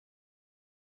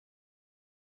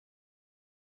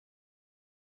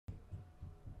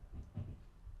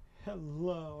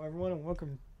Hello, everyone, and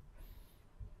welcome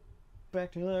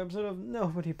back to another episode of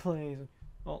Nobody Plays.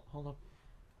 Oh, hold up.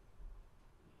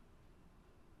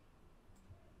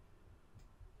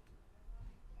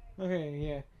 Okay,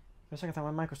 yeah. For a second, I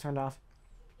thought my mic was turned off.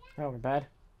 Oh, we're bad.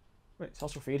 Wait,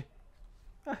 social feed.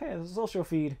 Oh, hey, it's a social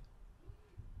feed.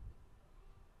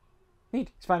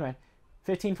 Neat. Spider-Man.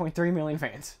 15.3 million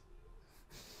fans.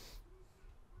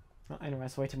 Well, anyway,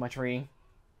 that's way too much reading.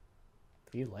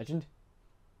 Are you Legend?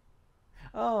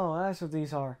 Oh, that's what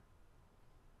these are.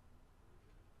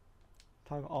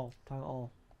 Toggle all. Toggle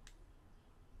all.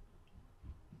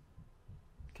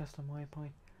 Custom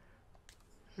waypoint.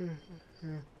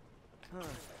 Huh.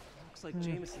 Looks like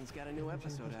Jameson's got a new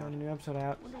episode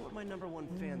out. Wonder what my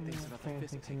 #1 fan thinks about the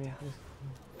fist takedown.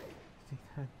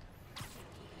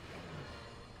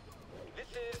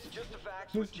 This is Just the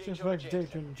Facts with J. Jonah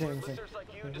Jameson. For listeners like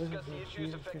you discuss the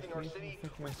issues affecting our city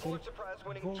with Pulitzer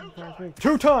Prize-winning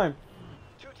two-time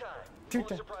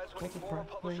Pulitzer Prize-winning former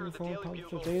publisher of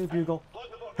the Daily Bugle.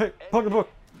 Hey, plug the book.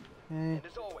 And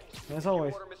as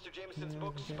always, order Mr. Jameson's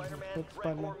book, Spider-Man,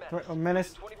 Wreck or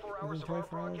Menace. 24 hours live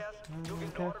broadcast, you'll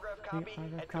get an autographed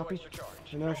copy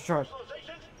at no extra charge.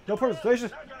 No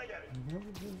protestation.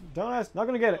 Don't ask. Not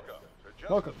gonna get it.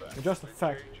 Welcome to Just the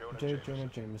Fact. J. Jonah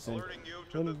Jameson.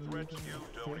 Don't even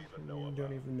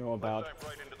know about.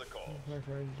 Right into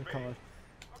college.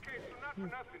 Okay, so not for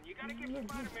nothing. You gotta give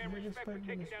Spider-Man respect for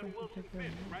taking down Wilson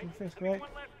Fisk, right? I mean,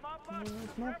 one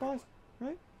less Smart boss,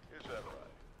 right? Is that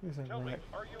right? Is that Tell me, right?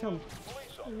 are you Tell a me.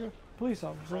 police Police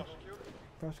officer. prosecutor?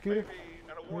 Prosecutor. Maybe an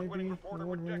Maybe award-winning an reporter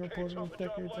award-winning with reporter with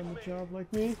decades on the job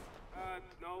like me?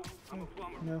 No, I'm a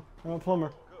plumber. No, I'm a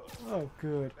plumber. Oh,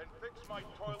 good. And fix my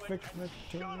toilet. Fix my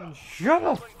Shut toilet. up. Shut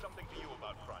up! Explain something to you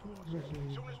about crime. As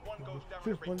soon as one goes down,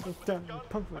 First one goes down, gun,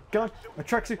 pump a gun, a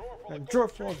tracksuit, and a drawer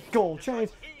full of gold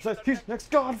chains. Says he's the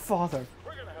next Godfather.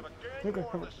 we're gonna have a We're gang gonna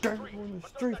have war a gang on war in the the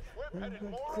street. street. And And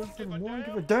crazy give in a the morning,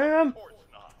 damn. give a damn. Of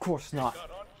Of course not. Not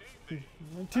on TV.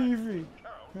 On TV.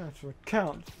 That's what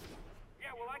counts. Yeah,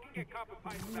 well, I can get copper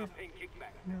pipes without paying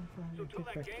kickback. No, So till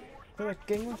that gang war till that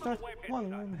gang war starts,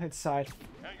 one on the head side.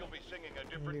 And you'll be singing a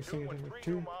You'll be different singing tune a when different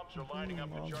 3 new tune. mobs are lining up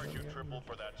to charge you triple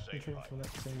for that same Triple fight. for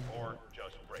that same Or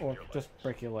just break Or your legs. just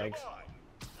break your legs.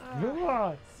 Come on.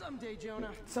 Yeah. Someday,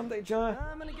 Jonah, Someday, Jonah,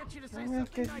 I'm gonna get you to say I'm gonna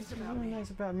something get you nice about something me. nice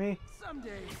about me.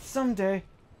 Someday. Someday.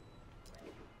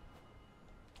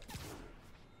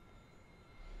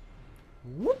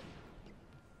 Whoop.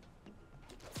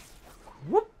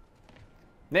 Whoop.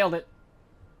 Nailed it.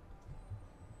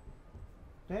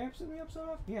 Did I episode the episode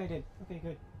off? Yeah, I did. Okay,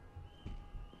 good.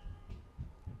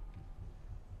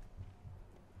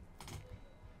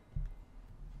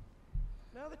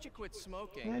 Now that you quit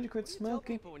smoking, And you quit what do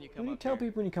smoking. tell people when you What come do you up tell here?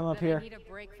 people when you come up That I here? need a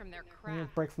break from their They need a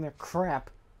crap. break from their crap.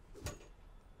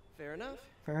 Fair enough.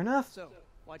 Fair enough. So,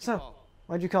 why'd you So, call?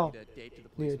 why'd you call? Need a date to the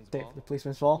Need a policeman's date ball? for the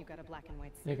policeman's ball? You got a black and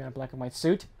white You suit. got a black and white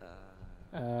suit?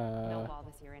 No No ball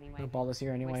this year anyway. ball this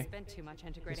year We anyway. spent too much We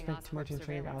integrating spent too much Oscorp in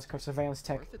training surveillance Oscorp surveillance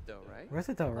tech. Worth it though, right? Worth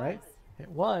it though, right? was It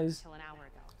was till an hour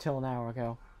ago. till an hour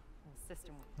ago. The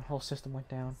system went The whole system went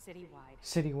down. citywide.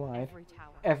 Citywide. Every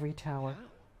tower. Every tower.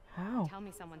 How? Tell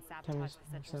me someone Tell me sabotaged the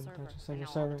central server. central and now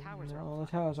all server. the towers Now are all the offline.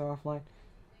 towers are offline.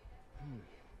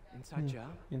 Inside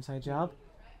job? Inside job?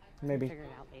 Maybe. Figure it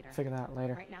out later. Figure that out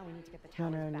later. Right now we need to get the No,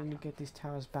 towers no, I back need to up. get these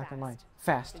towers back Fast. online.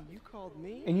 Fast. And you called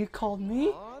me? And you called me?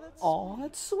 Aw, that's Oh,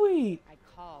 that's sweet. I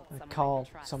called I someone called I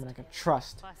could trust. someone I could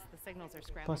trust. Plus the signals are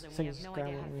scrambled Plus, and we things have no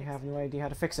scrambled idea how and to we fix have it. no idea how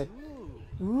to fix it.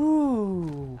 Ooh,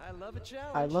 Ooh. I love a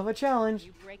challenge. I love a challenge.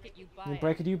 You break it, you buy You it.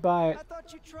 break it, you buy I it.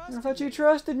 thought you trusted I thought you me.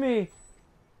 trusted me.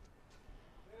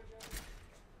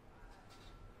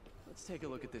 Let's take a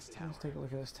look at this tower. Let's take a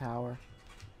look at this tower.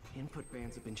 Input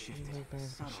bands have been shifted. These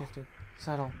bands have Subtle. shifted.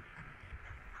 Subtle.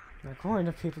 Now, according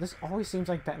to people, this always seems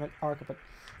like Batman Arkham, but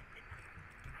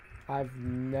I've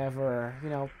never,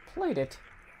 played it.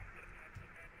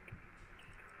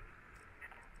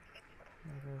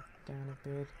 Go down a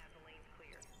bit.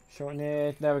 Shorten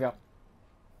it. There we go.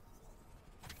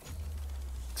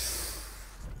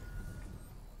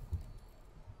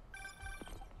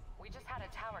 We just had a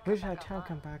tower We just had a tower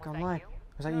come back online.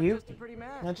 Was that Not you? just a pretty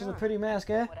mask, Not just a huh? pretty mask,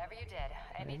 eh? Whatever you did,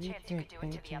 any Maybe chance you could do it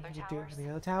any to the other chance you could do it towers? to the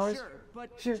other towers? Sure,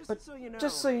 Sure, so you know,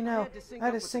 just so you know, I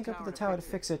had to with sync up with the tower to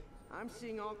fix it. I'm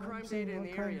seeing all crime I'm seeing data in all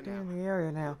the crime area data now. in the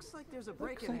area now. Looks like there's a Looks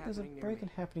break-in like there's a happening near break-in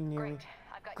me. happening near me. Great.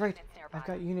 I've got Great. units nearby. I've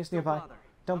got units Don't nearby. bother.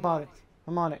 Don't I'm bother. on it.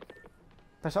 I'm on it.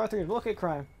 Press R3 to locate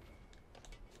crime.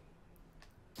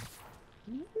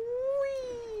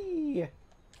 Whee!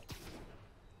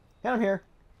 And I'm here.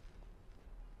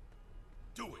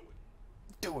 Do it.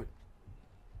 Do it.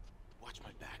 Watch my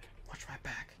back. Watch my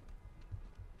back.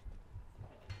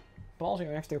 ballsy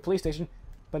next to a police station,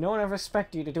 but no one ever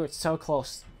expected you to do it so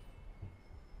close.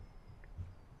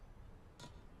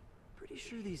 Pretty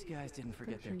sure these guys didn't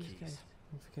forget their keys.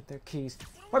 Don't forget their keys.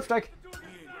 Wipe strike!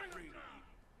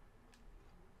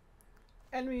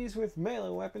 Enemies with melee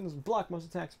weapons block most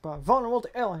attacks, but vulnerable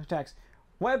to airline attacks,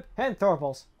 web, and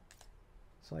throwables.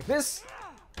 So like this.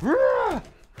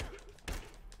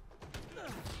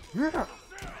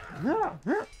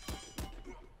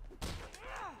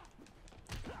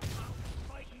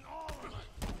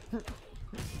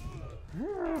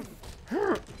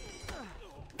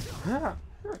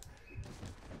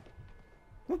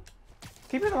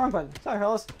 Keep hitting the wrong button. Sorry,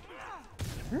 fellas.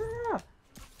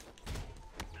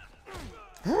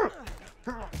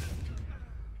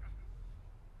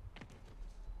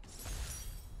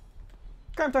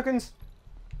 Crime tokens.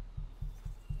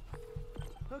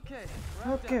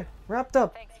 Okay. Wrapped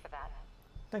up. Thanks for that.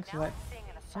 Thanks for Now that. I'm seeing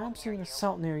I'm seeing an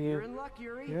assault near an you. assault near You're you. in luck,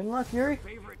 Yuri. You're in luck, Yuri.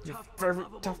 Favorite Your tough, favorite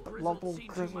lovable, tough but grizzled, lovable seen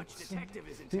too grizzled much detective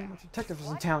is in seen town. much detective is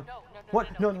in What? town. No.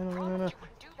 What? No. You promised you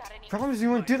wouldn't do that anymore. Promise you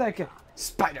won't do that again.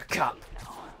 Spider Cop.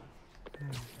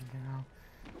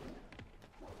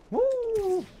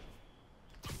 Woo!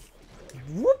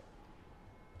 Whoop!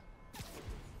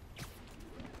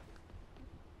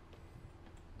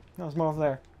 No, there's more over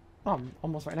there. Oh, I'm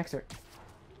almost right next to it.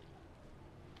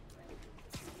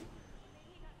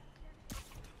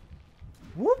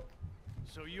 Whoop!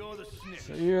 So you're the snitch.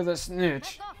 So you're the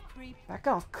snitch. Back off, creep. Back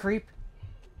off, creep.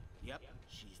 Yep,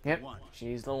 she's Yep, the one.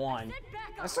 she's the one.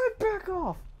 Back I off. said back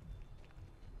off.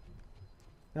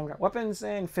 Now we got weapons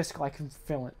and fist-like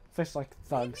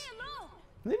thugs.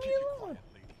 Leave me alone.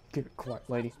 Keep it quiet,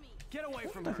 lady. Get away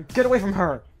from her. Get away from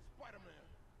her.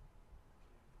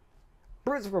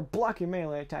 Birds will block your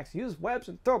melee attacks. Use webs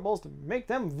and throwables to make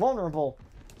them vulnerable.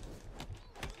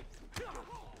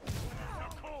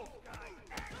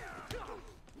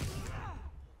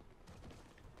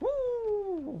 Woo!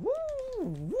 Woo!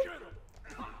 Whoop!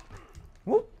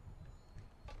 Whoop!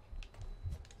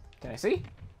 Can I see?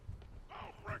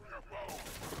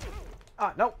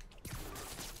 Ah, no.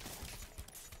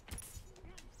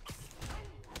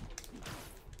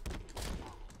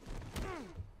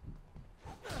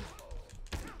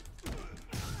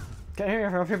 Can I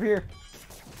hear you from here?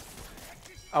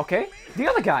 Okay, the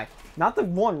other guy, not the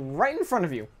one right in front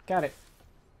of you. Got it.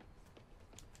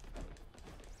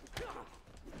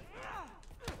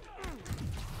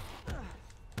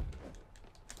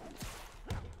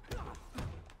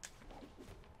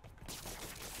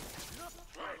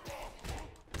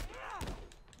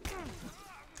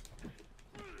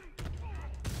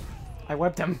 I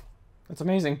webbed him. That's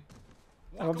amazing.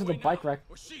 I went to the bike wreck.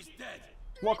 Or she's dead.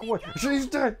 Walk away. She's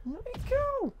dead. Let me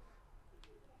go.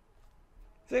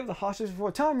 Save the hostage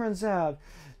before time runs out.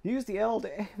 Use the L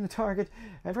to aim the target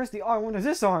and press the R1 to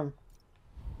disarm.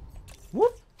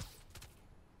 Whoop.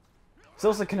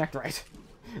 Still doesn't connect right.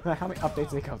 How many updates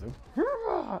did they go through?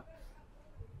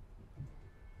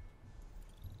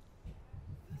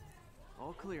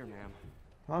 All clear, ma'am.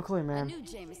 All clear, I man. knew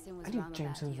Jameson was I knew wrong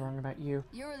Jameson was about wrong about you.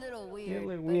 you. You're a little weird. You're a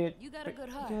little but weird. You got a but good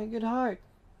you heart. got a good heart.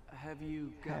 Have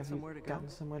you got Have somewhere you to go? gotten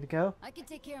somewhere to go? I can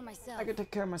take care of myself. I can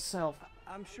take care of myself.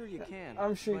 I'm sure you can.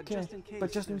 I'm sure you but can. Just in case,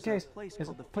 But just in there's case, a place there's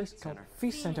a called the place Feast called Center.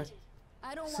 Feast Center.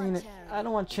 I don't Seen want it. charity. I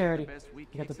don't want charity. The best wheat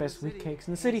You got the cakes in best wheat city, cakes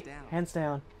in the city, hands down. hands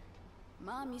down.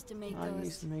 Mom used to make I those.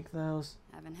 used to make those.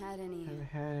 Haven't had any Haven't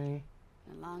had any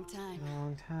in a long time. in a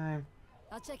long time.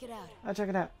 I'll check it out. I'll check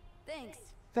it out. Thanks,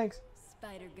 Thanks,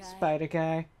 Spider Guy. Spider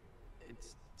Guy.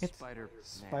 It's Spider.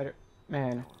 Spider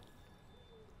Man.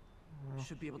 Man.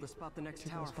 Should be able to spot the next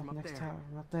tower Spot from the up next there. tower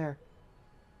from up there.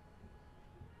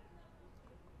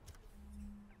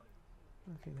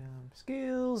 Okay, now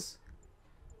skills.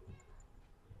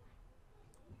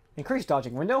 Increase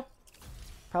dodging window.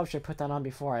 Probably should put that on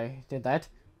before I did that.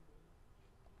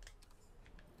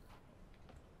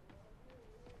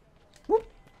 Whoop.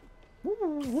 Whoop,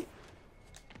 whoop,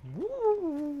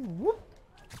 whoop, whoop.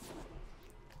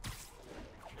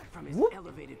 From his Whoop.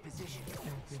 elevated position,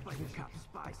 Spider Cop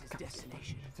spies his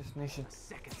destination. Destination.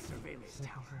 Second surveillance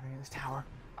tower. Surveillance tower.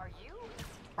 Are you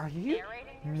Are you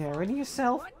narrating narrating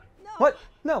yourself? No, What?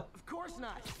 No, Of course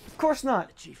not. of course not.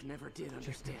 The chief never did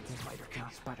understand Spider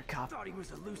Cop. Spider Cop. Thought he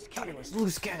was a loose Thought he cannon. was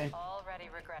loose cannon. already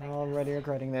regretting Already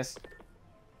regretting this.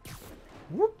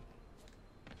 Whoop.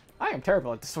 I am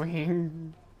terrible at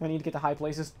swinging. I need to get to high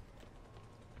places.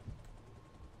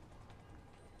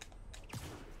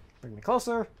 Bring me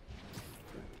closer.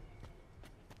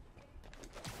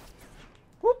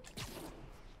 Whoop.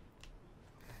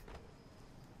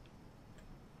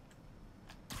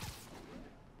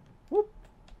 Whoop.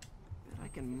 Bet I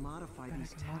can modify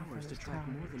these towers to track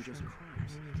more than just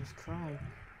crimes. More than just crime.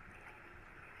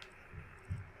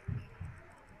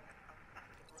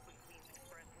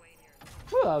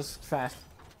 Whew, that was fast.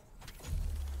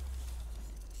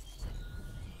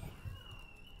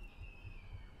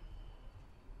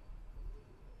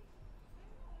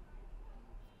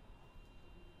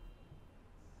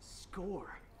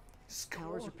 Score.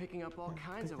 Towers are picking up all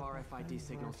kinds of RFID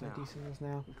signals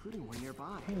now, including one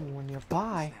nearby. One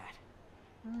nearby.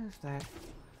 What's that? Where's that?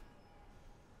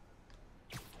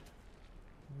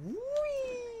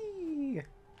 Whee!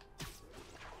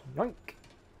 Yoink!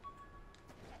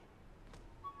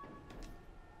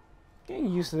 Getting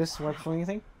used to this work for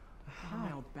anything.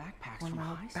 One-mile backpacks One from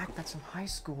mile high school. backpacks from high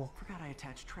school. Forgot I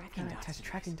attached tracking Gotta dots. attach to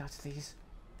tracking these. dots to these.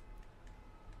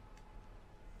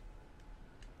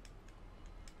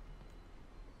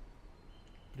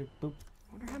 Boop, boop.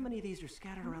 Wonder how many of these are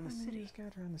scattered around the city.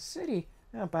 Scattered around the city.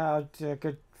 About a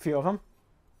good few of them.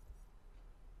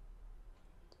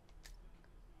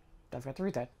 I forgot to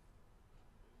read that.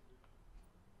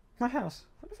 My house.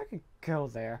 What if I could go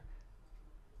there?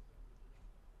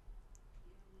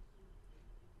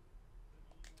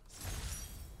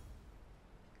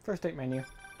 First date menu.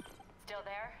 Still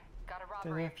there? Got a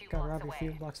There, robbery there. a few Got a blocks robbery a few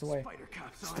away. blocks away. Spider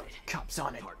cops on it. Cops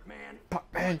on it. Part man. Part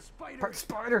man. Spider. Part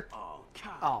spider. Oh,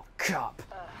 cop. Oh, cop.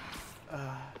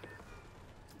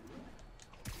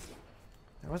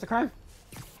 Where's the crime?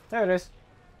 There it is.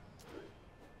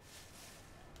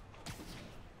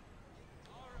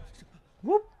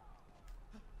 Whoop.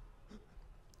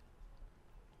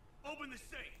 Open the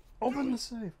safe. Open the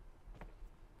safe.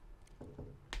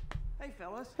 Hey,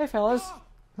 fellas. Hey, fellas.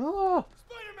 Oh,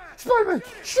 Spider-Man! Spider-Man,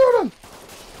 shoot him!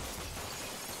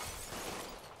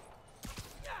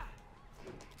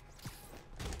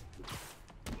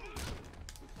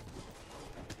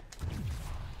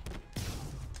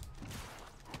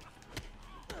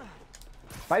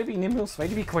 Spidey be nimble,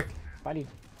 Spidey be quick. Spidey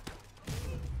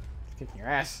kicking your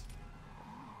ass.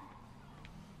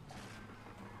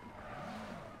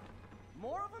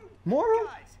 More of them? More of 'em?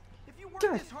 Guys, if you work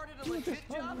Guys, this hard at a do legit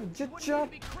this job, legit you wouldn't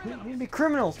job. need to be You criminals. need to be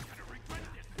criminals.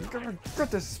 You're gonna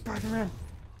regret this, Spider-Man.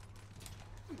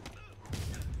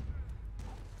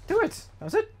 Do it. That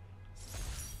was it.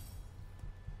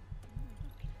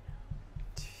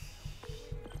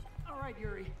 All right,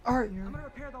 Yuri. All right, you're. I'm gonna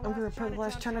repair the I'm gonna last repair the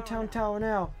last Chinatown Chinatown tower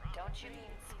now. Don't you mean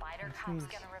Spider means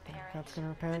Cop's gonna repair it? Cop's gonna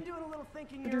repair Been it. doing a little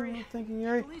thinking, We're doing a Yuri. little thinking,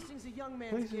 Yuri. Policing's a young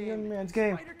man's Policing's a game. young man's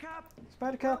game. Spider Cop?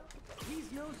 Spider Cop.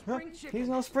 He's no Huh? spring chicken. He's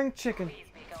no spring chicken. Please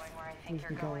be going where I Please think be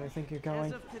you're going. going. I think you're As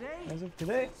going. of today, As of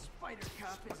today, Spider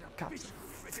Cop is Cop's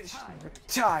officially retired.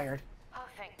 retired. Oh,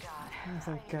 thank God. Oh,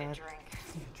 thank I need God. a drink.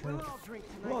 We'll Drink. all drink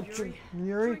Well, tonight, Yuri.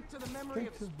 Yuri. Drink to the memory Drink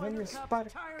of to the memory of Spider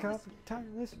Spider Cop's Cop.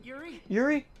 tireless. Tireless. Yuri?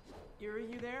 Yuri? Yuri,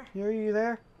 you there? Yuri, you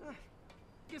there?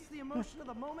 Guess the emotion of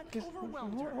the moment Just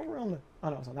overwhelmed her. overwhelmed her. Oh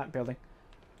no, it's on that building.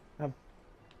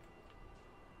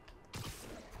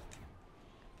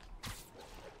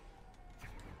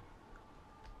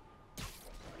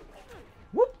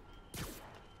 Whoop!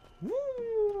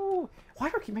 Woo! Why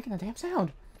do I keep making that damn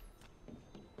sound?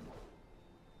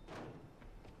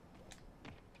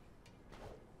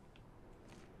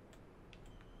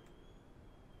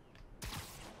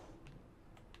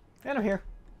 And I'm here.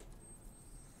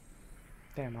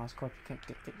 Damn, Oscorp, you can't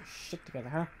get your shit together,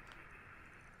 huh?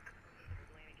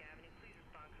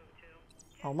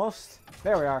 Almost.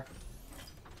 There we are.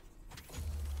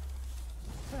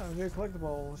 Oh, new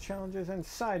collectibles, challenges, and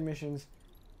side missions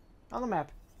on the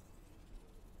map.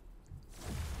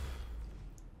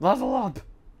 Level up!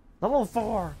 Level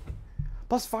 4!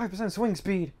 Plus 5% swing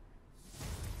speed!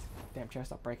 Damn chair,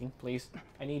 stop breaking, please.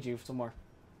 I need you some more.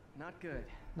 Not good.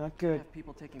 Not good. Have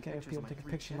people taking Can't have pictures people of take a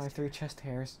my picture of my 3 chest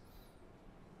hairs.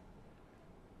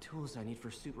 Tools I need for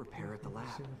suit repair at the lab.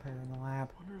 Suit repair in the lab.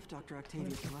 Wonder if Dr.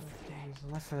 Octavius left for the day. He's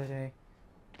left for the day.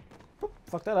 Oop,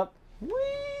 fuck that up. Whee!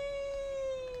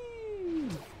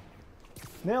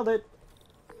 Nailed it.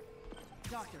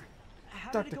 Doctor,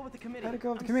 how Doctor, did it go with the committee? how'd it go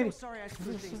with the I'm committee? so sorry I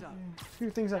screwed things up. Screw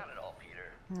things up. Not at all,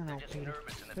 Peter. No, They're just Peter.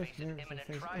 nervous in the Just face of nervous in imminent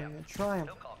the face of triumph. imminent triumph.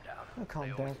 They'll calm down. They'll calm They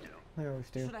down. always do. They always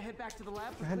do. Should I head back to the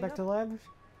lab for Head back to the cleanup? lab?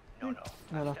 No, no.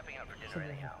 No, I'm no. stepping out for dinner Stepping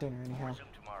out anyhow. for dinner anyhow. We'll resume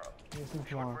tomorrow. Resume Short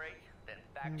tomorrow. break, then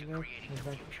back to And creating then the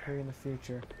back to future. creating the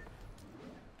future.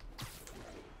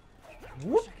 Wish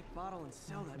Whoop! I could bottle and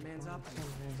sell that man's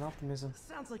optimism. Man's optimism.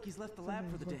 Sounds like he's left the lab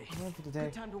for the day. Lab for the day.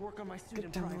 Good time to work on my suit in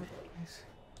Good time. private. Nice.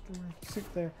 Good work.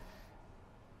 Suit there.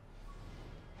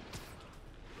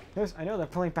 Yes, I know they're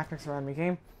pulling backpacks around me,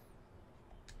 game.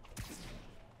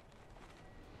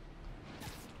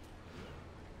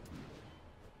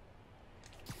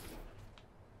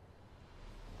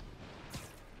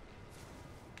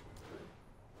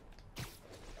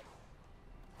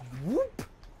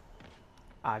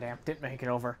 Ah, damn. Didn't make it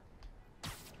over.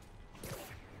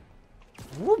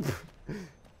 Whoop!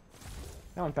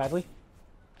 That went badly.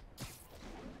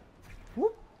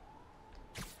 Whoop!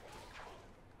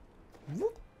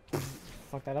 Whoop!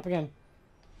 Fuck that up again.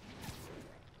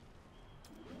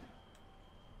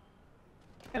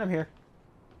 And I'm here.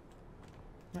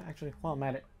 Actually, while I'm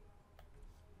at it.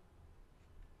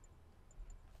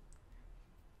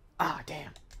 Ah,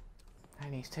 damn. I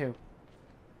need too.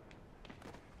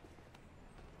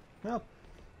 Well,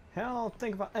 I'll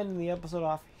think about ending the episode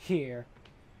off here.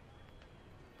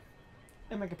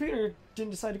 And my computer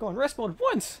didn't decide to go on rest mode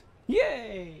once!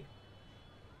 Yay!